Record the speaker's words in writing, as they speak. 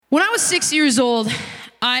When I was 6 years old,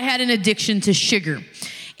 I had an addiction to sugar.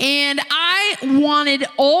 And I wanted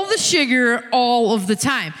all the sugar all of the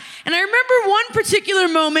time. And I remember one particular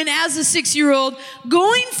moment as a 6-year-old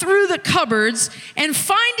going through the cupboards and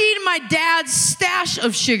finding my dad's stash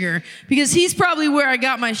of sugar, because he's probably where I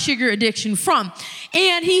got my sugar addiction from.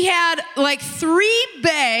 And he had like 3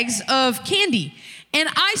 bags of candy. And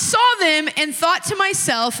I saw them and thought to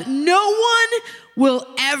myself, no one will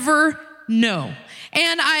ever know.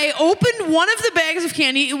 And I opened one of the bags of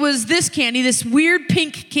candy. It was this candy, this weird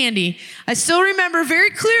pink candy. I still remember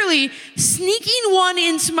very clearly sneaking one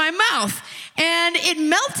into my mouth. And it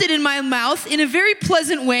melted in my mouth in a very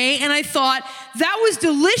pleasant way. And I thought, that was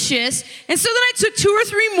delicious. And so then I took 2 or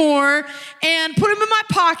 3 more and put them in my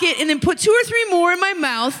pocket and then put 2 or 3 more in my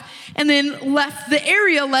mouth and then left the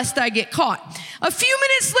area lest I get caught. A few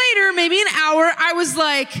minutes later, maybe an hour, I was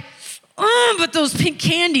like, but those pink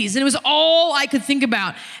candies. And it was all I could think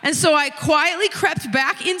about. And so I quietly crept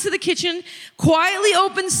back into the kitchen, quietly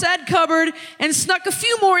opened said cupboard, and snuck a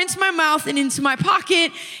few more into my mouth and into my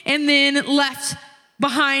pocket, and then left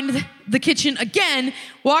behind the kitchen again,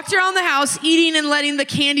 walked around the house, eating and letting the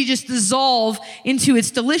candy just dissolve into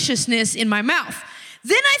its deliciousness in my mouth.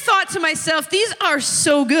 Then I thought to myself, these are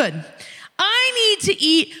so good. I need to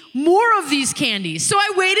eat more of these candies. So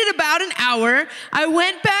I waited about an hour. I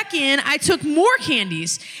went back in. I took more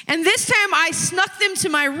candies. And this time I snuck them to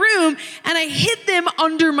my room and I hid them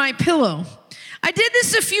under my pillow. I did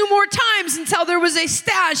this a few more times until there was a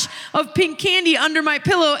stash of pink candy under my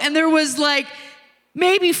pillow. And there was like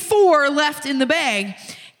maybe 4 left in the bag.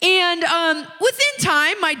 And within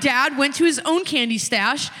time, my dad went to his own candy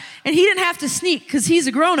stash, and he didn't have to sneak because he's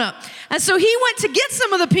a grown-up. And so he went to get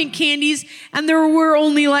some of the pink candies, and there were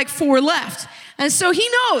only like 4 left. And so he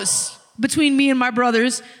knows between me and my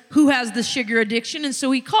brothers who has the sugar addiction. And so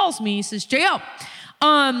he calls me. He says, JL,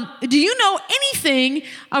 do you know anything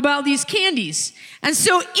about these candies? And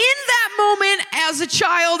so in that moment, as a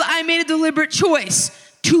child, I made a deliberate choice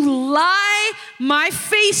to lie my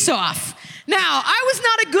face off. Now, I was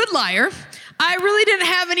not a good liar. I really didn't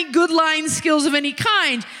have any good lying skills of any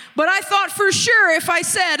kind. But I thought for sure if I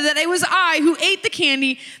said that it was I who ate the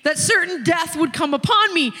candy, that certain death would come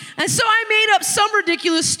upon me. And so I made up some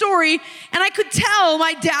ridiculous story, and I could tell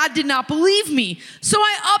my dad did not believe me. So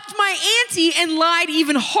I upped my ante and lied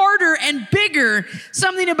even harder and bigger.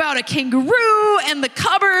 Something about a kangaroo and the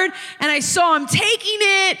cupboard, and I saw him taking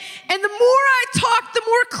it. And the more I talked, the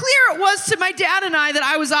more clear it was to my dad and I that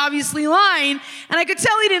I was obviously lying. And I could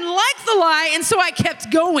tell he didn't like the lie, and so I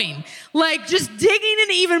kept going. Like just digging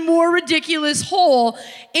an even more ridiculous hole.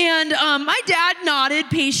 And my dad nodded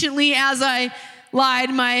patiently as I lied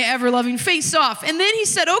my ever-loving face off. And then he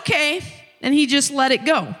said, okay, and he just let it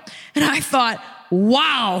go. And I thought,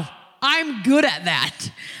 wow, I'm good at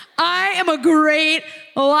that. I am a great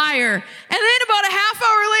liar. And then about a half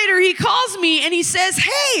hour later, he calls me and he says,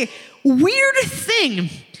 hey, weird thing.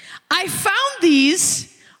 I found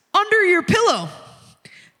these under your pillow.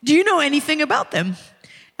 Do you know anything about them?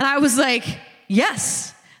 And I was like,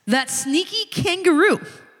 yes, that sneaky kangaroo.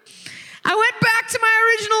 I went back to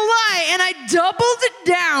my original lie and I doubled it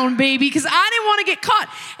down, baby, because I didn't want to get caught.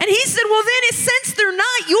 And he said, well, then since they're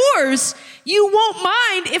not yours, you won't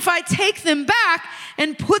mind if I take them back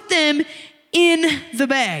and put them in the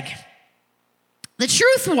bag. The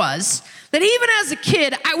truth was that even as a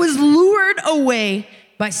kid, I was lured away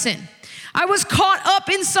by sin. I was caught up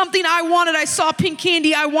in something I wanted. I saw pink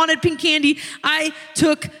candy. I wanted pink candy. I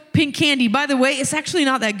took pink candy. By the way, it's actually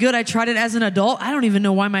not that good. I tried it as an adult. I don't even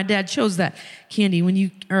know why my dad chose that candy. When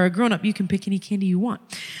you are a grown-up, you can pick any candy you want.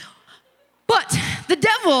 But the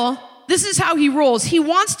devil, this is how he rolls. He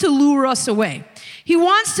wants to lure us away. He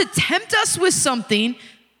wants to tempt us with something,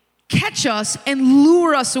 catch us, and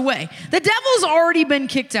lure us away. The devil's already been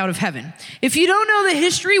kicked out of heaven. If you don't know the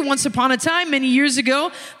history, once upon a time, many years ago,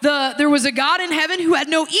 there was a God in heaven who had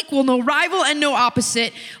no equal, no rival, and no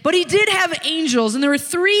opposite, but he did have angels, and there were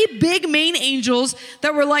 3 big main angels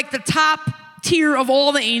that were like the top tier of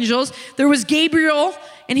all the angels. There was Gabriel,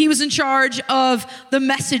 and he was in charge of the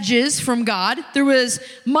messages from God. There was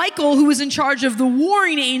Michael, who was in charge of the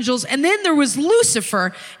warring angels. And then there was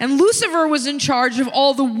Lucifer. And Lucifer was in charge of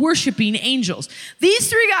all the worshiping angels. These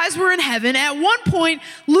 3 guys were in heaven. At one point,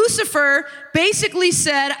 Lucifer basically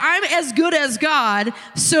said, I'm as good as God,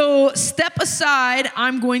 so step aside,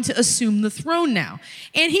 I'm going to assume the throne now.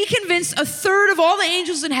 And he convinced a third of all the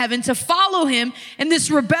angels in heaven to follow him in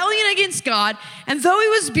this rebellion against God. And though he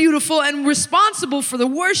was beautiful and responsible for the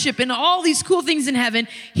worship and all these cool things in heaven,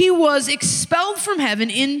 he was expelled from heaven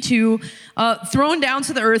into thrown down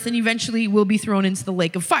to the earth, and eventually will be thrown into the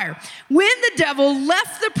lake of fire. When the devil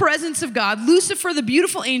left the presence of God, Lucifer, the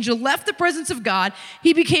beautiful angel, left the presence of God,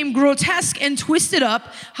 he became grotesque and twisted up,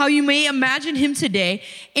 how you may imagine him today.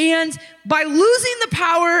 And by losing the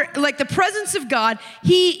power, like the presence of God,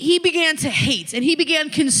 he began to hate, and he began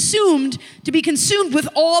to be consumed with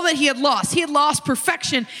all that he had lost. He had lost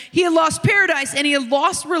perfection, he had lost paradise, and he had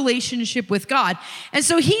lost relationship with God. And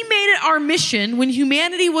so he made it our mission when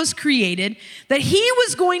humanity was created that he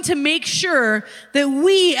was going to make sure that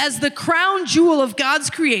we, as the crown jewel of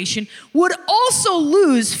God's creation, would also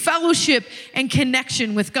lose fellowship and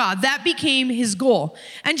connection with God. That became his goal.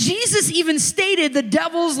 And Jesus even stated the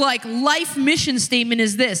devil's life mission statement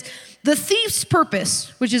is this: the thief's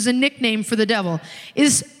purpose, which is a nickname for the devil,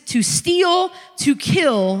 is to steal, to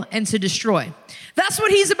kill, and to destroy. That's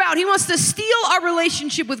what he's about. He wants to steal our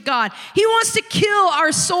relationship with God. He wants to kill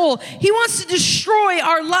our soul. He wants to destroy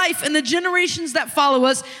our life and the generations that follow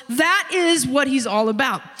us. That is what he's all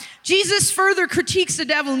about. Jesus further critiques the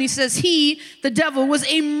devil, and he says he, the devil, was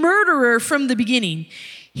a murderer from the beginning.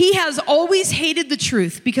 He has always hated the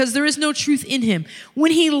truth because there is no truth in him.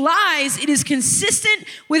 When he lies, it is consistent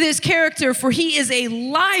with his character, for he is a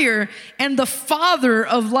liar and the father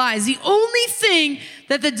of lies. The only thing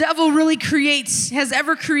that the devil really has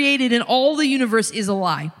ever created in all the universe is a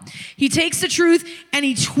lie. He takes the truth and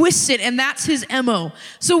he twists it, and that's his MO.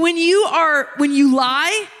 So when you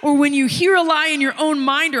lie, or when you hear a lie in your own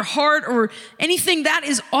mind or heart or anything, that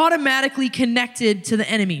is automatically connected to the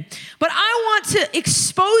enemy. But I want to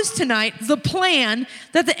expose tonight the plan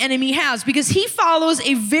that the enemy has, because he follows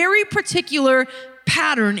a very particular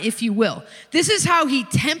pattern, if you will. This is how he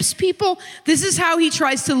tempts people. This is how he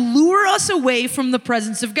tries to lure us away from the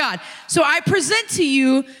presence of God. So I present to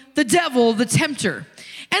you the devil, the tempter.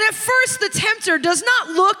 And at first, the tempter does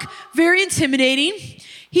not look very intimidating.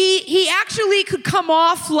 He actually could come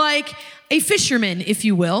off like a fisherman, if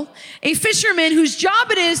you will. A fisherman whose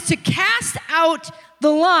job it is to cast out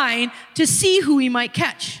the line to see who he might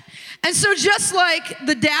catch. And so just like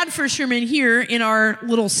the dad fisherman here in our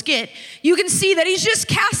little skit, you can see that he's just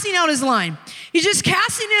casting out his line. He's just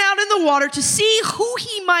casting it out in the water to see who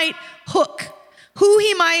he might hook, who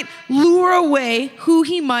he might lure away, who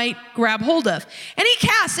he might grab hold of. And he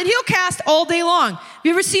casts, and he'll cast all day long. Have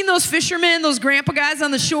you ever seen those fishermen, those grandpa guys on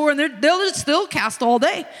the shore, and they'll cast all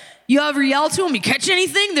day? You ever yell to them, you catch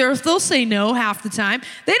anything? They'll say no half the time.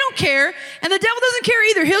 They don't care, and the devil doesn't care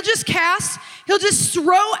either. He'll just cast. He'll just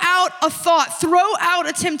throw out a thought, throw out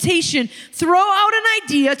a temptation, throw out an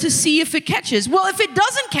idea to see if it catches. Well, if it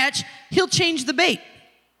doesn't catch, he'll change the bait,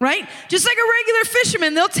 right? Just like a regular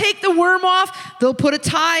fisherman, they'll take the worm off, they'll put a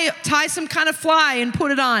tie some kind of fly and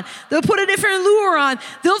put it on. They'll put a different lure on.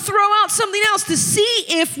 They'll throw out something else to see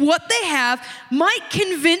if what they have might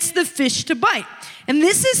convince the fish to bite. And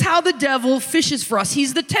this is how the devil fishes for us.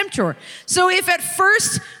 He's the tempter. So if at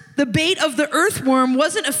first the bait of the earthworm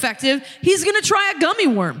wasn't effective, he's going to try a gummy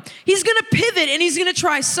worm. He's going to pivot, and he's going to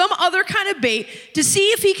try some other kind of bait to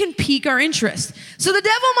see if he can pique our interest. So the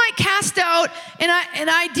devil might cast out an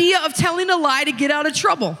idea of telling a lie to get out of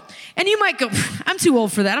trouble. And you might go, I'm too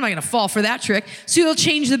old for that. I'm not going to fall for that trick. So you'll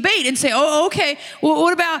change the bait and say, oh, okay. Well,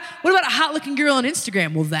 what about a hot-looking girl on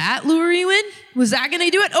Instagram? Will that lure you in? Was that going to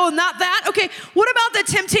do it? Oh, not that? Okay. What about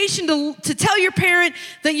the temptation to tell your parent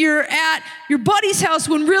that you're at your buddy's house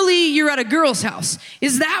when really you're at a girl's house?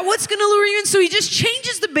 Is that what's going to lure you in? So he just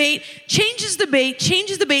changes the bait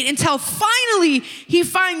until finally he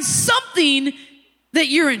finds something that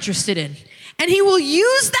you're interested in. And he will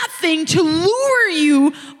use that thing to lure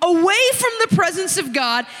you away from the presence of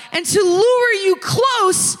God and to lure you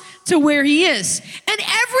close to where he is. And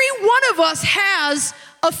every one of us has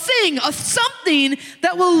something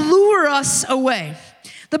that will lure us away.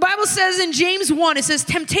 The Bible says in James 1, it says,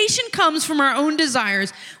 temptation comes from our own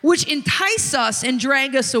desires, which entice us and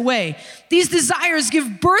drag us away. These desires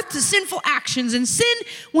give birth to sinful actions, and sin,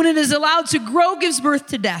 when it is allowed to grow, gives birth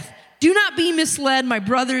to death. Do not be misled, my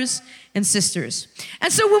brothers and sisters.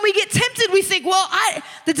 And so when we get tempted, we think,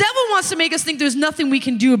 the devil wants to make us think there's nothing we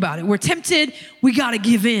can do about it. We're tempted, we got to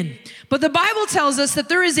give in. But the Bible tells us that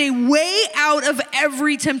there is a way out of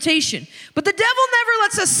every temptation. But the devil never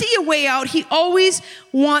lets us see a way out. He always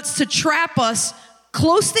wants to trap us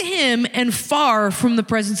close to him and far from the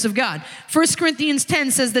presence of God. 1 Corinthians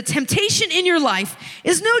 10 says the temptation in your life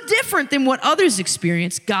is no different than what others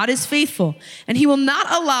experience. God is faithful, and he will not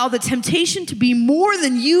allow the temptation to be more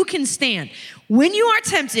than you can stand. When you are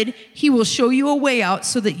tempted, he will show you a way out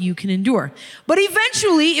so that you can endure. But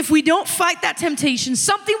eventually, if we don't fight that temptation,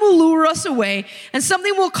 something will lure us away and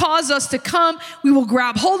something will cause us to come. We will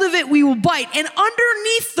grab hold of it. We will bite. And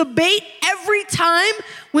underneath the bait every time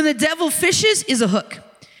when the devil fishes is a hook.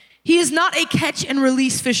 He is not a catch and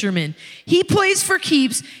release fisherman. He plays for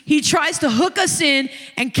keeps. He tries to hook us in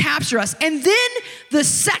and capture us. And then the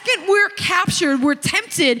second we're captured, we're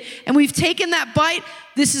tempted, and we've taken that bite,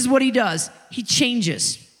 this is what he does. He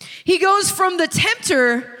changes. He goes from the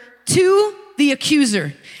tempter to the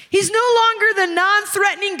accuser. He's no longer the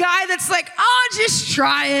non-threatening guy that's like, oh, just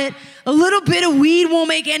try it. A little bit of weed won't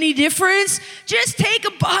make any difference. Just take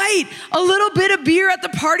a bite. A little bit of beer at the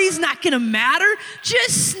party's not going to matter.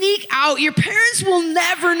 Just sneak out. Your parents will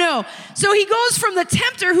never know. So he goes from the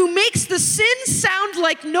tempter who makes the sin sound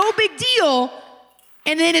like no big deal,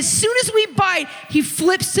 and then as soon as we bite, he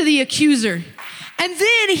flips to the accuser. And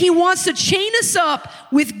then he wants to chain us up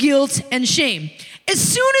with guilt and shame. As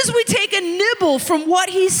soon as we take a nibble from what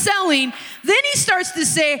he's selling, then he starts to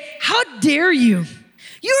say, how dare you?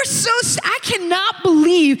 I cannot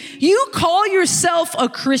believe you call yourself a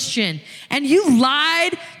Christian and you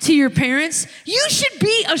lied to your parents. You should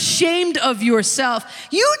be ashamed of yourself.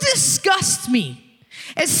 You disgust me.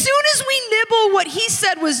 As soon as we nibble what he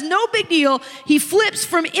said was no big deal, he flips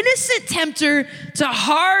from innocent tempter to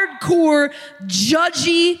hardcore,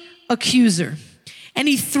 judgy accuser. And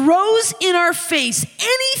he throws in our face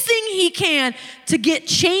anything he can to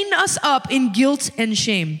chain us up in guilt and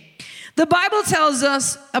shame. The Bible tells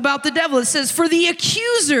us about the devil. It says, for the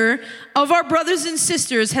accuser of our brothers and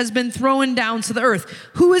sisters has been thrown down to the earth.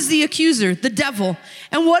 Who is the accuser? The devil.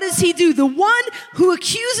 And what does he do? The one who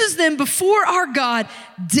accuses them before our God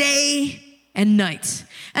day and night.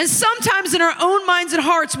 And sometimes in our own minds and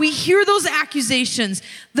hearts, we hear those accusations,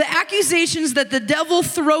 the accusations that the devil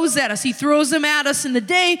throws at us. He throws them at us in the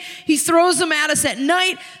day. He throws them at us at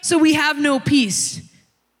night, so we have no peace.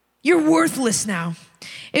 You're worthless now.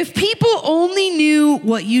 If people only knew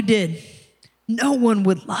what you did, no one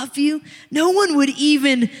would love you. No one would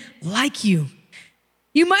even like you.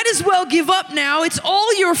 You might as well give up now. It's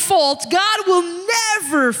all your fault. God will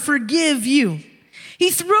never forgive you. He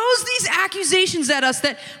throws these accusations at us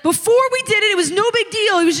that before we did it, it was no big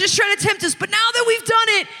deal. He was just trying to tempt us. But now that we've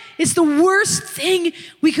done it, it's the worst thing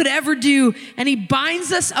we could ever do. And he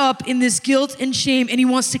binds us up in this guilt and shame, and he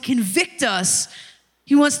wants to convict us.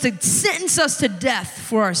 He wants to sentence us to death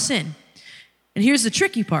for our sin. And here's the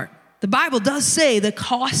tricky part. The Bible does say the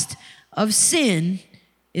cost of sin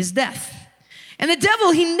is death. And the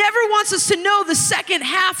devil, he never wants us to know the second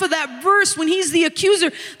half of that verse when he's the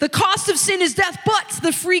accuser. The cost of sin is death, but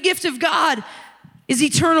the free gift of God is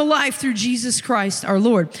eternal life through Jesus Christ our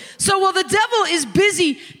Lord. So while the devil is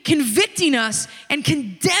busy convicting us and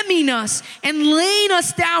condemning us and laying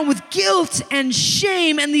us down with guilt and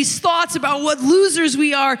shame and these thoughts about what losers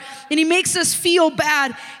we are, and he makes us feel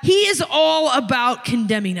bad, he is all about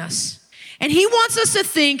condemning us. And he wants us to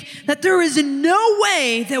think that there is no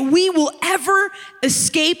way that we will ever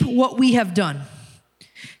escape what we have done.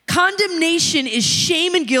 Condemnation is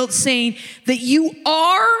shame and guilt saying that you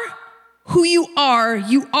are who you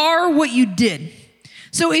are what you did.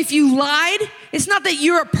 So if you lied, it's not that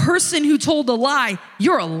you're a person who told a lie,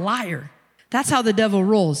 you're a liar. That's how the devil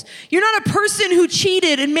rolls. You're not a person who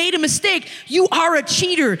cheated and made a mistake. You are a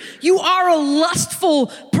cheater. You are a lustful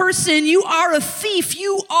person. You are a thief.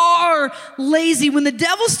 You are lazy. When the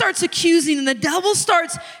devil starts accusing and the devil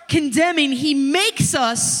starts condemning, he makes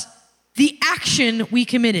us the action we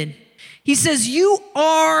committed. He says, you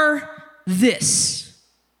are this.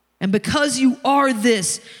 And because you are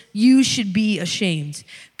this, you should be ashamed.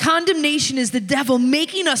 Condemnation is the devil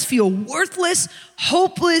making us feel worthless,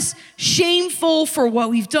 hopeless, shameful for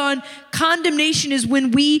what we've done. Condemnation is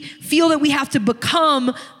when we feel that we have to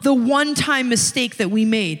become the one-time mistake that we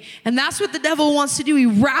made. And that's what the devil wants to do. He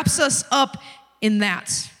wraps us up in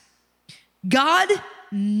that. God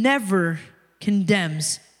never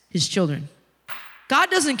condemns his children.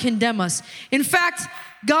 God doesn't condemn us. In fact,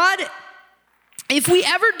 God, if we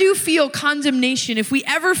ever do feel condemnation, if we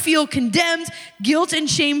ever feel condemned, guilt and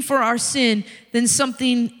shame for our sin, then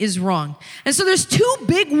something is wrong. And so there's two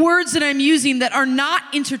big words that I'm using that are not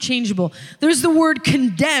interchangeable. There's the word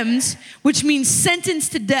condemned, which means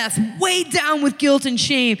sentenced to death, weighed down with guilt and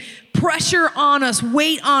shame, pressure on us,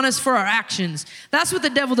 weight on us for our actions. That's what the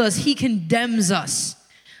devil does. He condemns us.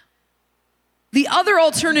 The other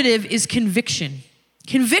alternative is conviction.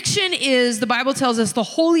 Conviction is, the Bible tells us, the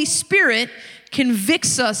Holy Spirit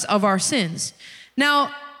convicts us of our sins.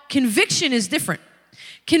 Now, conviction is different.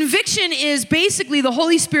 Conviction is basically the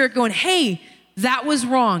Holy Spirit going, hey, that was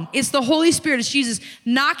wrong. It's the Holy Spirit, it's Jesus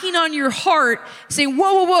knocking on your heart, saying,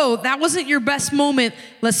 whoa, whoa, whoa, that wasn't your best moment.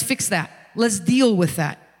 Let's fix that. Let's deal with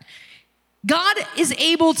that. God is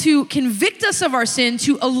able to convict us of our sin,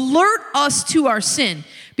 to alert us to our sin,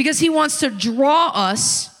 because he wants to draw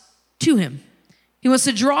us to him. He wants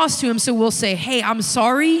to draw us to him so we'll say, hey, I'm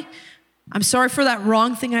sorry. I'm sorry for that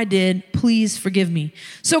wrong thing I did. Please forgive me.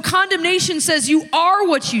 So condemnation says you are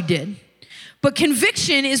what you did. But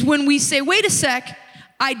conviction is when we say, wait a sec,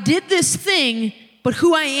 I did this thing, but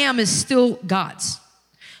who I am is still God's.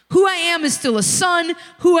 Who I am is still a son.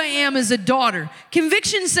 Who I am is a daughter.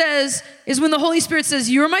 Conviction is when the Holy Spirit says,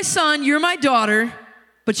 you're my son, you're my daughter,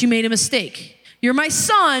 but you made a mistake. You're my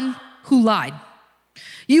son who lied.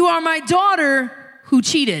 You are my daughter who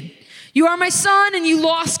cheated. You are my son and you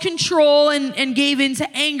lost control and gave in to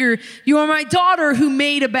anger. You are my daughter who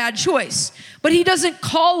made a bad choice. But he doesn't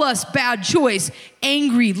call us bad choice,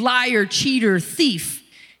 angry, liar, cheater, thief.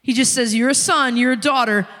 He just says, you're a son, you're a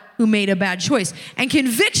daughter who made a bad choice. And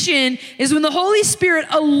conviction is when the Holy Spirit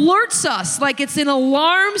alerts us, like it's an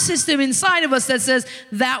alarm system inside of us that says,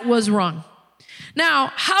 that was wrong.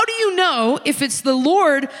 Now, how do you know if it's the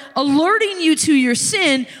Lord alerting you to your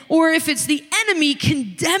sin or if it's the enemy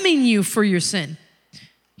condemning you for your sin?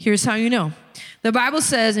 Here's how you know. The Bible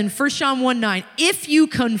says in 1 John 1:9, if you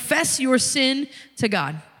confess your sin to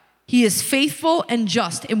God, he is faithful and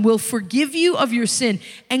just and will forgive you of your sin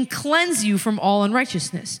and cleanse you from all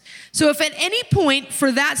unrighteousness. So if at any point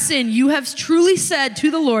for that sin you have truly said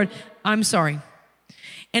to the Lord, I'm sorry,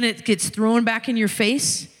 and it gets thrown back in your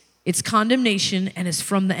face, it's condemnation and it's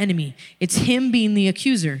from the enemy. It's him being the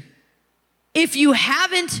accuser. If you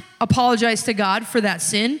haven't apologized to God for that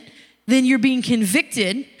sin, then you're being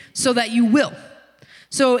convicted so that you will.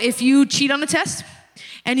 So if you cheat on a test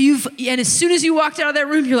and as soon as you walked out of that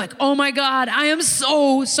room, you're like, oh my God, I am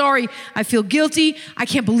so sorry. I feel guilty. I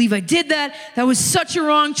can't believe I did that. That was such a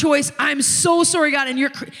wrong choice. I'm so sorry, God. And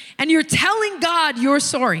you're telling God you're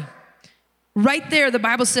sorry. Right there, the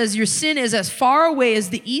Bible says your sin is as far away as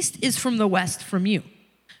the east is from the west from you.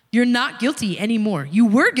 You're not guilty anymore. You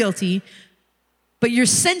were guilty, but your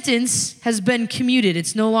sentence has been commuted.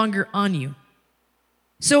 It's no longer on you.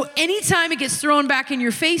 So anytime it gets thrown back in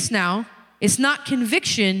your face now, it's not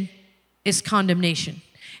conviction, it's condemnation.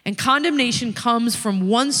 And condemnation comes from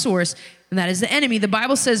one source, and that is the enemy. The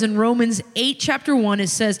Bible says in Romans 8, chapter 1, it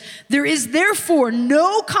says, there is therefore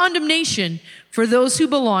no condemnation for those who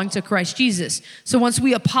belong to Christ Jesus. So once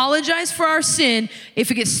we apologize for our sin, if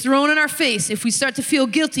it gets thrown in our face, if we start to feel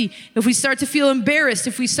guilty, if we start to feel embarrassed,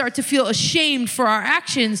 if we start to feel ashamed for our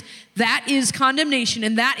actions, that is condemnation.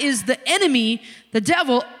 And that is the enemy, the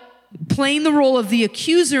devil, playing the role of the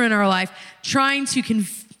accuser in our life, trying to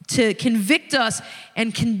convict us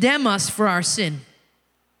and condemn us for our sin.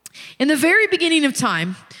 In the very beginning of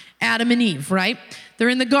time, Adam and Eve, right? They're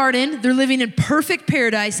in the garden. They're living in perfect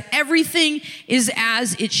paradise. Everything is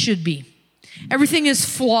as it should be. Everything is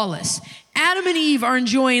flawless. Adam and Eve are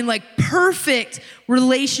enjoying like perfect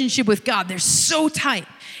relationship with God. They're so tight.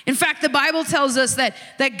 In fact, the Bible tells us that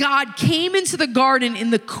God came into the garden in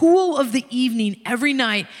the cool of the evening every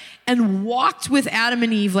night and walked with Adam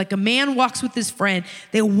and Eve like a man walks with his friend.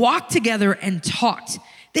 They walked together and talked.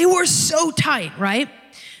 They were so tight, right?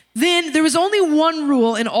 Then there was only one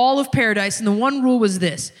rule in all of paradise, and the one rule was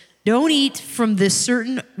this: don't eat from this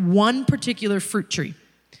certain one particular fruit tree.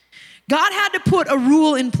 God had to put a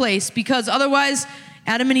rule in place because otherwise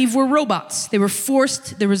Adam and Eve were robots. They were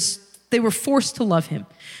forced to love him.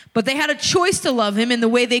 But they had a choice to love him, and the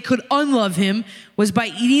way they could unlove him was by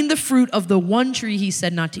eating the fruit of the one tree he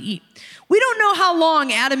said not to eat. We don't know how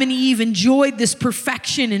long Adam and Eve enjoyed this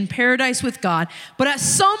perfection in paradise with God, but at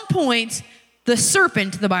some point, the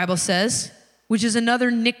serpent, the Bible says, which is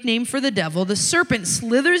another nickname for the devil, the serpent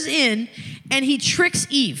slithers in and he tricks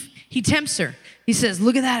Eve. He tempts her. He says,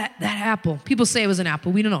 look at that apple. People say it was an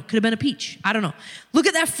apple. We don't know. Could have been a peach. I don't know. Look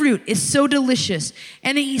at that fruit. It's so delicious.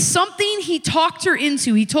 And something he talked her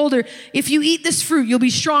into. He told her, if you eat this fruit, you'll be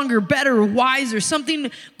stronger, better, wiser.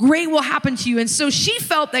 Something great will happen to you. And so she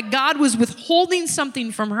felt that God was withholding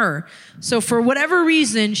something from her. So for whatever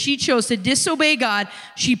reason, she chose to disobey God.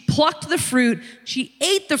 She plucked the fruit. She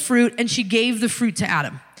ate the fruit, and she gave the fruit to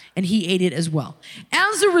Adam. And he ate it as well.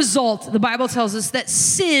 As a result, the Bible tells us that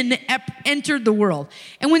sin entered the world.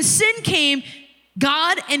 And when sin came,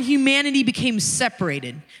 God and humanity became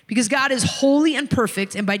separated because God is holy and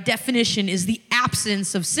perfect, and by definition is the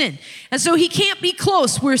absence of sin. And so he can't be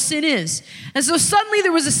close where sin is. And so suddenly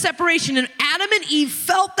there was a separation, and Adam and Eve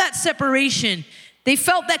felt that separation. They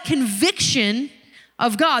felt that conviction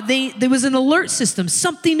of God. There was an alert system.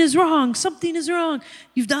 Something is wrong. Something is wrong.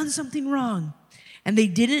 You've done something wrong. and they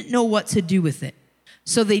didn't know what to do with it.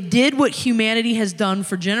 So they did what humanity has done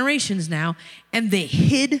for generations now, and they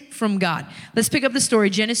hid from God. Let's pick up the story.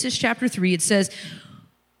 Genesis chapter 3, it says,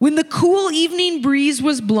 when the cool evening breeze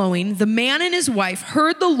was blowing, the man and his wife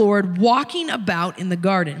heard the Lord walking about in the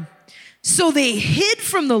garden. So they hid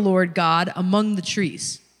from the Lord God among the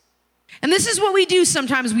trees. And this is what we do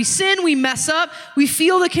sometimes. We sin, we mess up, we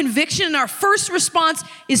feel the conviction, and our first response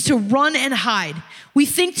is to run and hide. We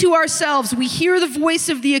think to ourselves, we hear the voice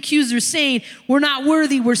of the accuser saying, we're not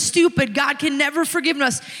worthy, we're stupid, God can never forgive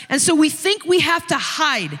us. And so we think we have to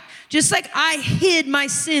hide. Just like I hid my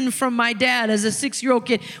sin from my dad as a 6-year-old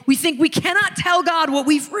kid, we think we cannot tell God what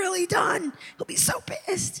we've really done. He'll be so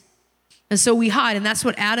pissed. And so we hide, and that's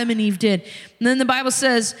what Adam and Eve did. And then the Bible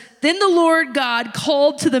says, then the Lord God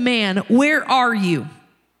called to the man, where are you?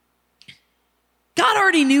 God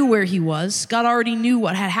already knew where he was. God already knew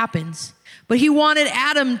what had happened. But he wanted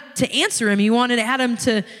Adam to answer him. He wanted Adam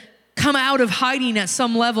to come out of hiding at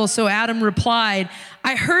some level. So Adam replied,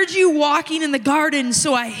 I heard you walking in the garden,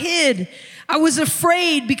 so I hid. I was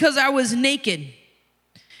afraid because I was naked.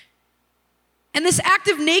 And this act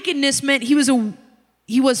of nakedness meant he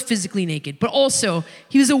was physically naked, but also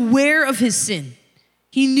he was aware of his sin.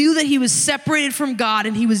 He knew that he was separated from God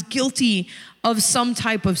and he was guilty of some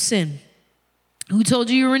type of sin. Who told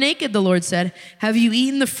you were naked? The Lord said. Have you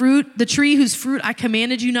eaten the tree whose fruit I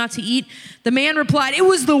commanded you not to eat? The man replied, it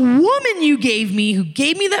was the woman you gave me who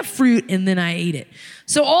gave me that fruit, and then I ate it.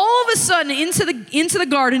 So all of a sudden into the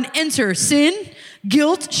garden enter sin,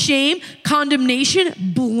 guilt, shame, condemnation,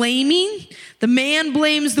 blaming. The man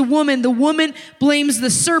blames the woman blames the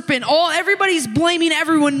serpent. Everybody's blaming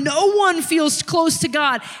everyone. No one feels close to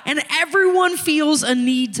God, and everyone feels a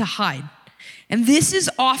need to hide. And this is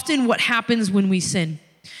often what happens when we sin.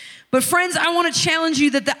 But friends, I want to challenge you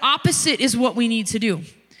that the opposite is what we need to do.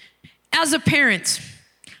 As a parent,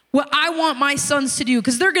 what I want my sons to do,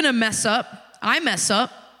 because they're going to mess up. I mess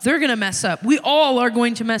up. They're going to mess up. We all are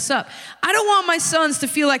going to mess up. I don't want my sons to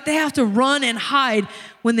feel like they have to run and hide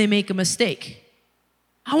when they make a mistake.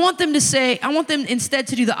 I want them instead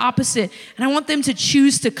to do the opposite, and I want them to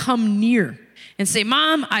choose to come near and say,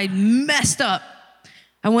 Mom, I messed up.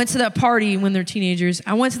 I went to that party when they're teenagers.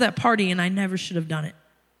 I went to that party and I never should have done it.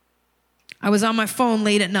 I was on my phone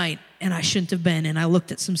late at night and I shouldn't have been, and I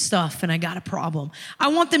looked at some stuff and I got a problem. I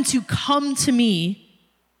want them to come to me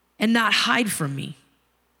and not hide from me,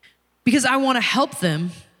 because I want to help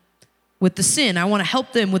them with the sin. I want to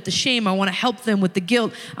help them with the shame. I want to help them with the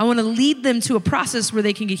guilt. I want to lead them to a process where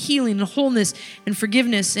they can get healing and wholeness and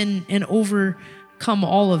forgiveness and overcome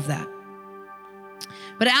all of that.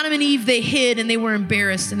 But Adam and Eve, they hid and they were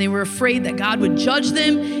embarrassed and they were afraid that God would judge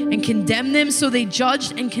them and condemn them. So they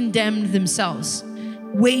judged and condemned themselves,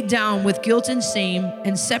 weighed down with guilt and shame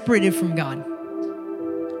and separated from God.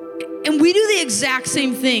 And we do the exact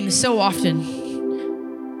same thing so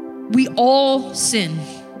often. We all sin.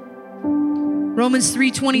 Romans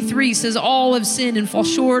 3:23 says all have sinned and fall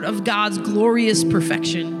short of God's glorious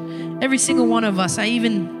perfection. Every single one of us. I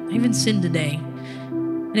even sinned today.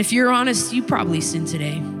 And if you're honest, you probably sin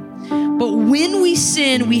today. But when we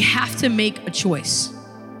sin, we have to make a choice.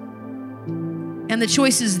 And the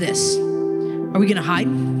choice is this. Are we going to hide?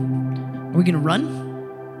 Are we going to run?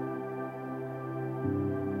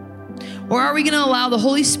 Or are we going to allow the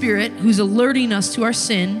Holy Spirit, who's alerting us to our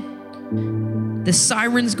sin, the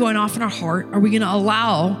sirens going off in our heart, are we going to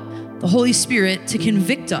allow the Holy Spirit to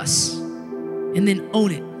convict us and then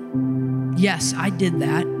own it? Yes, I did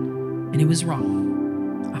that, and it was wrong.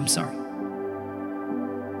 I'm sorry.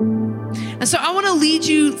 And so I want to lead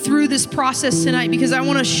you through this process tonight, because I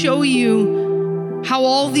want to show you how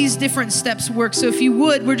all these different steps work. So if you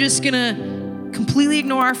would, we're just going to completely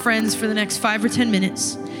ignore our friends for the next 5 or 10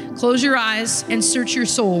 minutes. Close your eyes and search your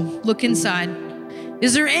soul. Look inside.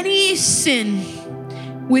 Is there any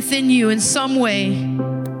sin within you in some way?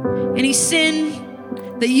 Any sin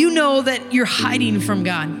that you know that you're hiding from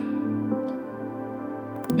God?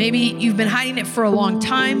 Maybe you've been hiding it for a long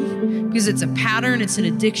time because it's a pattern, it's an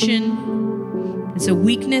addiction, it's a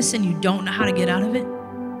weakness, and you don't know how to get out of it.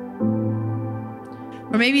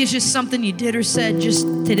 Or maybe it's just something you did or said just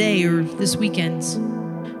today or this weekend.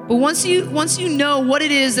 But once you know what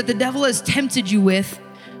it is that the devil has tempted you with,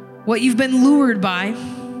 what you've been lured by,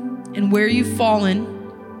 and where you've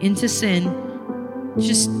fallen into sin,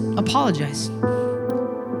 just apologize.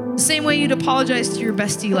 The same way you'd apologize to your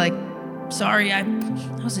bestie, like, sorry, I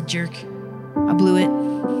was a jerk. I blew it.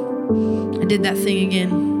 I did that thing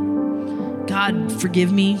again. God,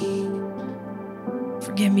 forgive me.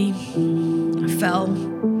 Forgive me. I fell.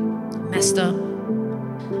 I messed up.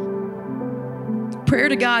 Prayer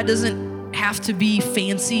to God doesn't have to be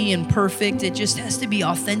fancy and perfect. It just has to be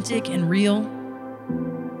authentic and real.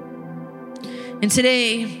 And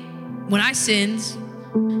today, when I sinned,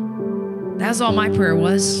 that's all my prayer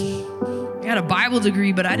was. I got a Bible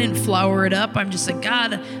degree, but I didn't flower it up. I'm just like,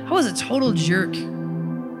 God, I was a total jerk,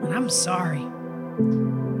 and I'm sorry.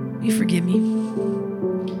 You forgive me.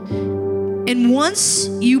 And once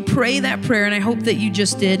you pray that prayer, and I hope that you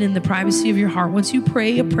just did in the privacy of your heart, once you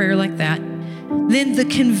pray a prayer like that, then the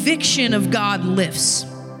conviction of God lifts.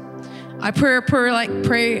 I pray a prayer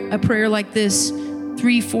like this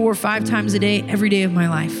 3, 4, 5 times a day, every day of my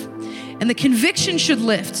life. And the conviction should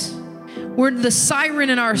lift, where the siren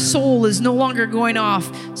in our soul is no longer going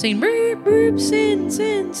off saying, beep, beep, sin,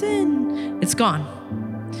 sin, sin. It's gone.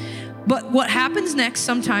 But what happens next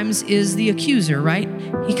sometimes is the accuser, right?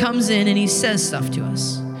 He comes in and he says stuff to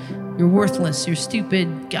us. You're worthless. You're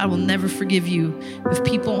stupid. God will never forgive you. If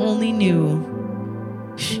people only knew,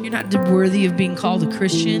 you're not worthy of being called a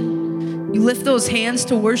Christian. You lift those hands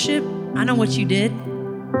to worship. I know what you did.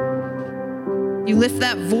 You lift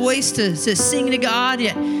that voice to sing to God,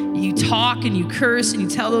 yet you talk and you curse and you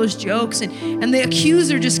tell those jokes, and the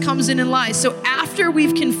accuser just comes in and lies. So after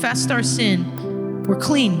we've confessed our sin, we're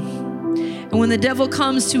clean. And when the devil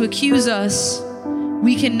comes to accuse us,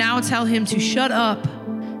 we can now tell him to shut up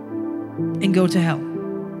and go to hell,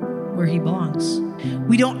 where he belongs.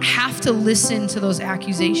 We don't have to listen to those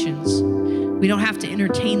accusations. We don't have to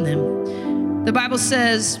entertain them. The Bible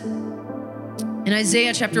says, in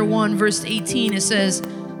Isaiah chapter 1, verse 18, it says,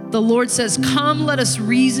 the Lord says, come, let us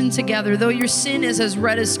reason together. Though your sin is as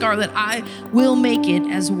red as scarlet, I will make it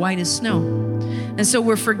as white as snow. And so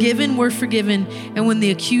we're forgiven. And when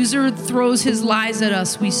the accuser throws his lies at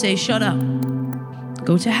us, we say, shut up,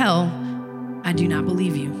 go to hell. I do not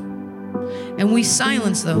believe you. And we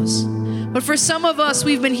silence those. But for some of us,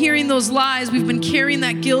 we've been hearing those lies. We've been carrying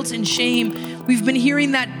that guilt and shame. We've been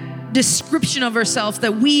hearing that description of ourselves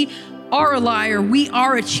that we are a liar, we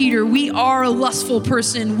are a cheater, we are a lustful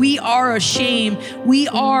person, we are a shame, we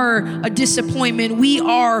are a disappointment, we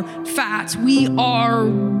are fat, we are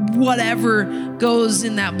whatever goes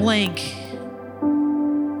in that blank,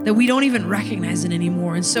 that we don't even recognize it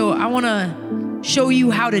anymore. And so I want to show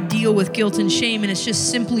you how to deal with guilt and shame, and it's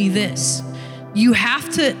just simply this. You have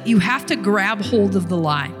to grab hold of the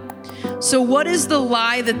lie. So what is the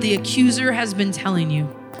lie that the accuser has been telling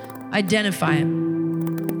you? Identify it.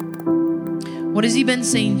 What has he been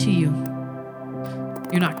saying to you?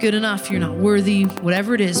 You're not good enough. You're not worthy.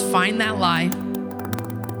 Whatever it is, find that lie.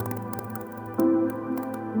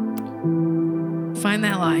 Find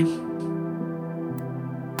that lie.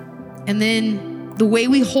 And then the way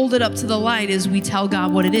we hold it up to the light is we tell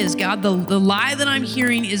God what it is. God, the lie that I'm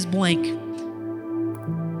hearing is blank.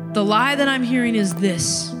 The lie that I'm hearing is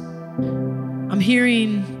this. I'm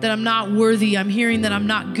hearing that I'm not worthy. I'm hearing that I'm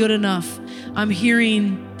not good enough. I'm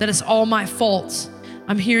hearing that it's all my fault.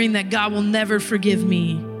 I'm hearing that God will never forgive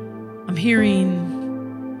me. I'm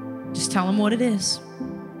hearing, just tell him what it is.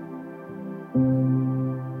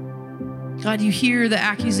 God, you hear the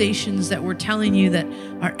accusations that we're telling you that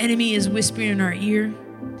our enemy is whispering in our ear.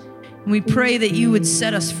 And we pray that you would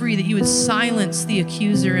set us free, that you would silence the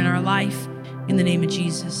accuser in our life in the name of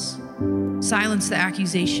Jesus. Silence the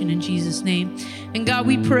accusation in Jesus' name. And God,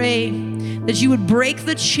 we pray that you would break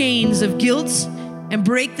the chains of guilt and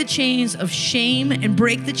break the chains of shame and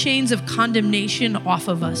break the chains of condemnation off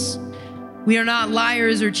of us. We are not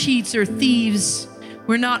liars or cheats or thieves.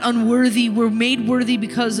 We're not unworthy. We're made worthy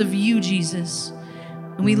because of you, Jesus.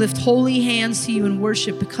 And we lift holy hands to you in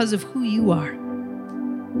worship because of who you are.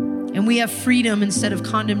 And we have freedom instead of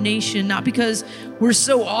condemnation, not because we're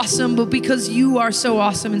so awesome, but because you are so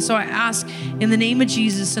awesome. And so I ask in the name of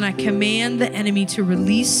Jesus, and I command the enemy to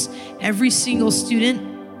release every single student,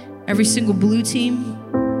 every single blue team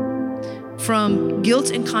from guilt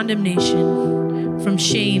and condemnation, from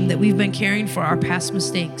shame that we've been carrying for our past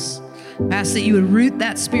mistakes. I ask that you would root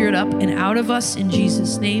that spirit up and out of us in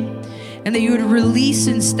Jesus' name, and that you would release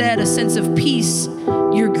instead a sense of peace,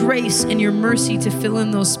 your grace and your mercy to fill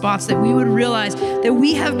in those spots, that we would realize that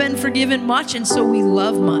we have been forgiven much, and so we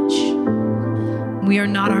love much. We are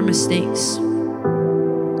not our mistakes.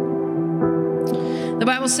 The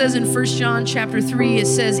Bible says in 1 John chapter 3, it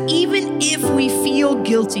says, even if we feel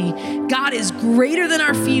guilty, God is greater than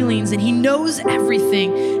our feelings and he knows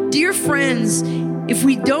everything. Dear friends, if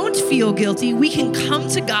we don't feel guilty, we can come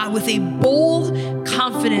to God with a bold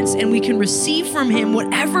confidence and we can receive from him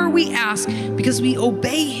whatever we ask because we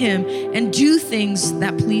obey him and do things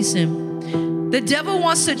that please him. The devil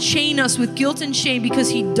wants to chain us with guilt and shame because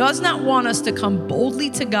he does not want us to come boldly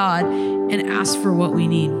to God and ask for what we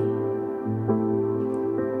need.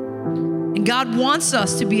 And And God wants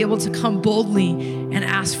us to be able to come boldly and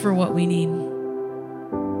ask for what we need.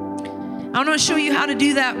 I want to show you how to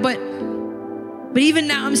do that, but even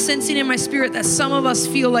now I'm sensing in my spirit that some of us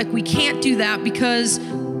feel like we can't do that because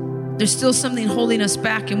there's still something holding us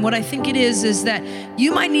back. And what I think it is that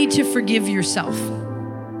you might need to forgive yourself.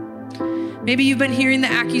 Maybe you've been hearing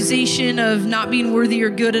the accusation of not being worthy or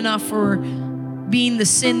good enough, or being the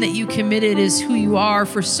sin that you committed is who you are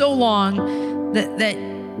for so long that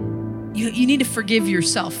you need to forgive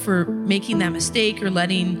yourself for making that mistake or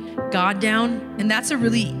letting God down. And that's a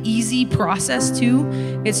really easy process too.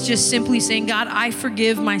 It's just simply saying, God, I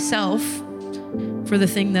forgive myself for the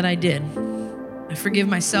thing that I did. I forgive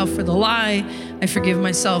myself for the lie. I forgive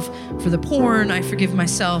myself for the porn. I forgive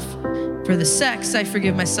myself for the sex. I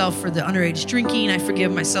forgive myself for the underage drinking. I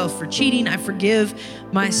forgive myself for cheating. I forgive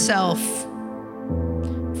myself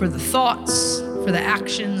for the thoughts, for the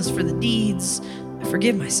actions, for the deeds. I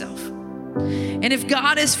forgive myself. And if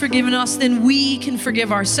God has forgiven us, then we can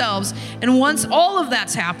forgive ourselves. And once all of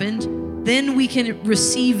that's happened, then we can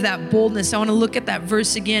receive that boldness. I want to look at that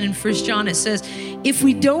verse again in 1 John. It says, if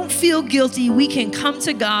we don't feel guilty, we can come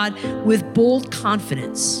to God with bold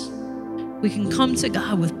confidence. We can come to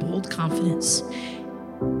God with bold confidence.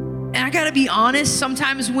 And I got to be honest,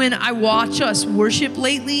 sometimes when I watch us worship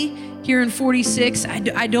lately here in 46,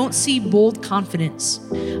 I don't see bold confidence.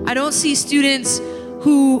 I don't see students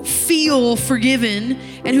who feel forgiven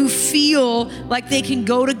and who feel like they can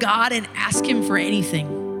go to God and ask Him for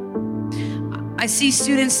anything. I see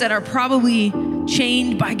students that are probably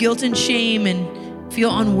chained by guilt and shame and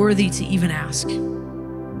feel unworthy to even ask.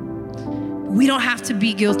 We don't have to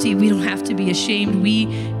be guilty. We don't have to be ashamed. We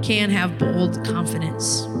can have bold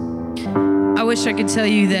confidence. I wish I could tell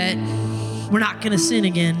you that we're not going to sin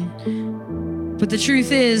again. But the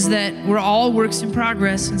truth is that we're all works in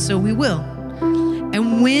progress, and so we will.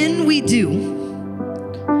 And when we do,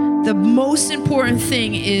 the most important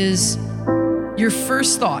thing is your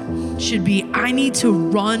first thought should be, I need to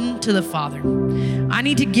run to the Father. I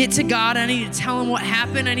need to get to God. I need to tell Him what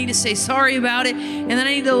happened. I need to say sorry about it. And then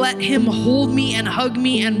I need to let Him hold me and hug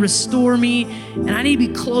me and restore me. And I need to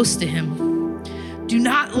be close to Him. Do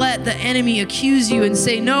not let the enemy accuse you and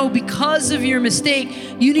say, no, because of your mistake,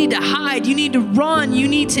 you need to hide. You need to run. You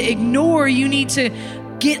need to ignore. You need to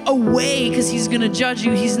get away because He's going to judge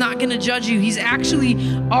you. He's not going to judge you. He's actually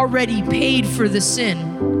already paid for the sin.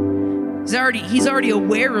 He's already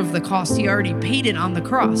aware of the cost. He already paid it on the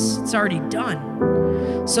cross. It's already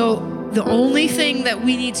done. So the only thing that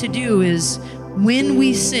we need to do is when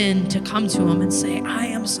we sin to come to Him and say, I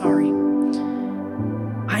am sorry.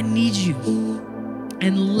 I need you.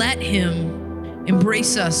 And let Him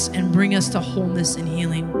embrace us and bring us to wholeness and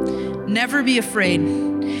healing. Never be afraid.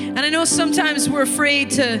 And I know sometimes we're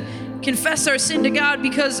afraid to confess our sin to God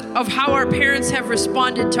because of how our parents have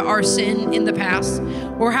responded to our sin in the past,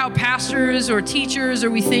 or how pastors or teachers, or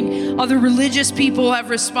we think other religious people have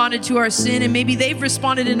responded to our sin, and maybe they've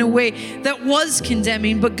responded in a way that was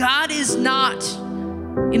condemning. But God is not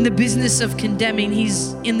in the business of condemning.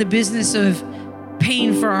 He's in the business of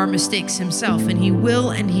paying for our mistakes Himself, and He will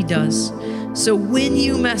and He does. So when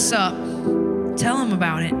you mess up, tell Him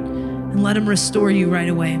about it and let Him restore you right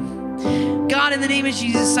away. God, in the name of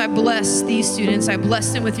Jesus, I bless these students. I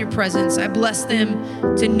bless them with your presence. I bless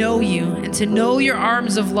them to know you and to know your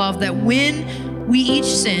arms of love, that when we each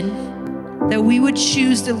sin, that we would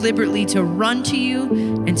choose deliberately to run to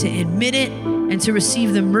you and to admit it and to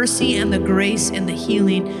receive the mercy and the grace and the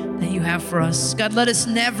healing that you have for us. God, let us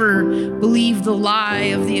never believe the lie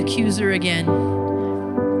of the accuser again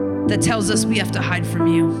that tells us we have to hide from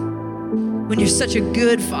you. When you're such a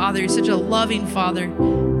good Father, you're such a loving Father,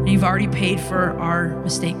 and you've already paid for our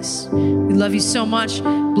mistakes. We love you so much.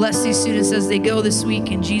 Bless these students as they go this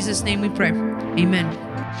week. In Jesus' name we pray. Amen.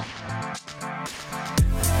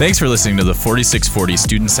 Thanks for listening to the 4640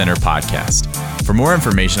 Student Center podcast. For more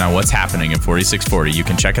information on what's happening in 4640, you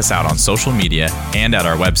can check us out on social media and at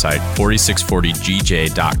our website,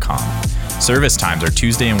 4640gj.com. Service times are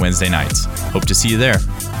Tuesday and Wednesday nights. Hope to see you there.